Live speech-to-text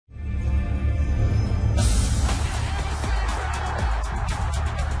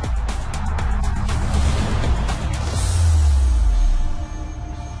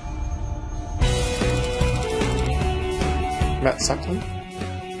sucked on?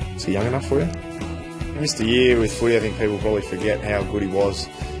 Is he young enough for you? He missed a year with footy. I think people probably forget how good he was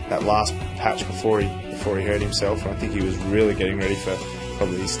that last patch before he hurt himself. And I think he was really getting ready for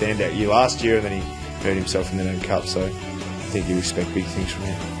probably his standout year last year, and then he hurt himself in the Nerd Cup. So I think you expect big things from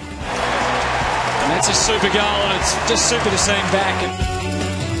him. And that's a super goal, and it's just super to see him back.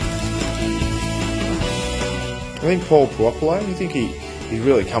 I think Paul Puopolo, I think he's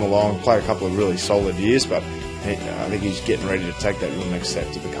really come along, played a couple of really solid years, but I think he's getting ready to take that real next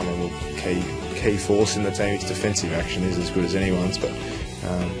step to become a real key force in the team. His defensive action is as good as anyone's, but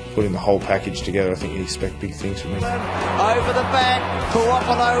putting the whole package together, I think you expect big things from him. Over the back,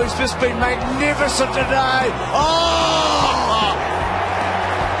 Puopolo has just been magnificent today. Oh,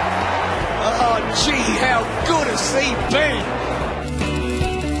 gee, how good has he been?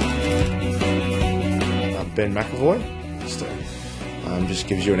 Ben McAvoy just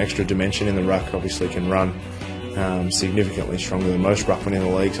gives you an extra dimension in the ruck. Obviously can run significantly stronger than most ruckmen in the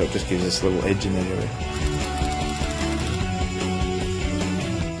league, so it just gives us a little edge in that area.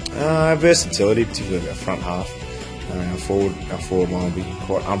 Versatility, particularly our front half. Our forward line will be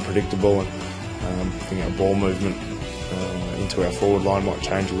quite unpredictable, and I think our ball movement into our forward line might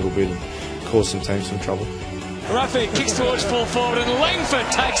change a little bit and cause some teams some trouble. Ruffy kicks towards full forward, and Langford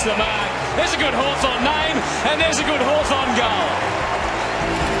takes the mark. There's a good Hawthorn name, and there's a good Hawthorn goal.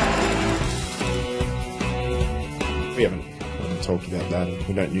 We haven't talked about that.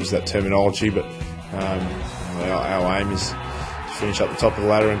 We don't use that terminology, but our aim is to finish up the top of the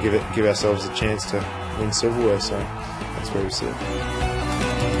ladder and give ourselves a chance to win silverware. So that's where we sit.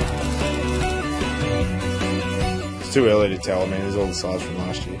 It's too early to tell. I mean, there's all the sides from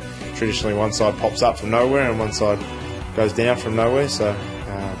last year. Traditionally, one side pops up from nowhere and one side goes down from nowhere. So,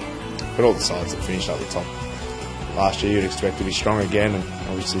 but all the sides that finished up the top last year, you'd expect to be strong again. And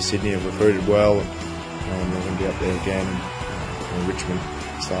obviously, Sydney have recruited well, and they're going to be up there again. And Richmond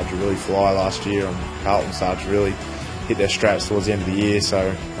started to really fly last year, and Carlton started to really hit their straps towards the end of the year. So,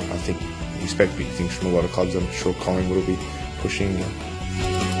 I think you expect big things from a lot of clubs. I'm sure Collingwood will be pushing.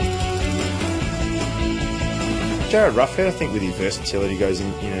 Jared Ruffhead, I think with his versatility, goes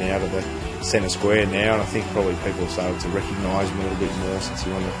in and out of the centre square now, and I think probably people have started to recognise him a little bit more since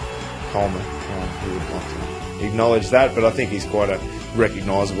he won the Coleman. He would like to acknowledge that, but I think he's quite a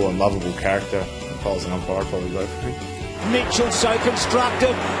recognisable and lovable character. If I was an umpire, I'd probably vote for him. Mitchell so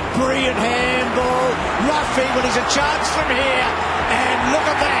constructive, brilliant handball. Ruffy, well, he's a chance from here, and look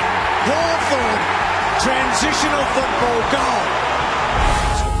at that. Hawthorn, transitional football goal.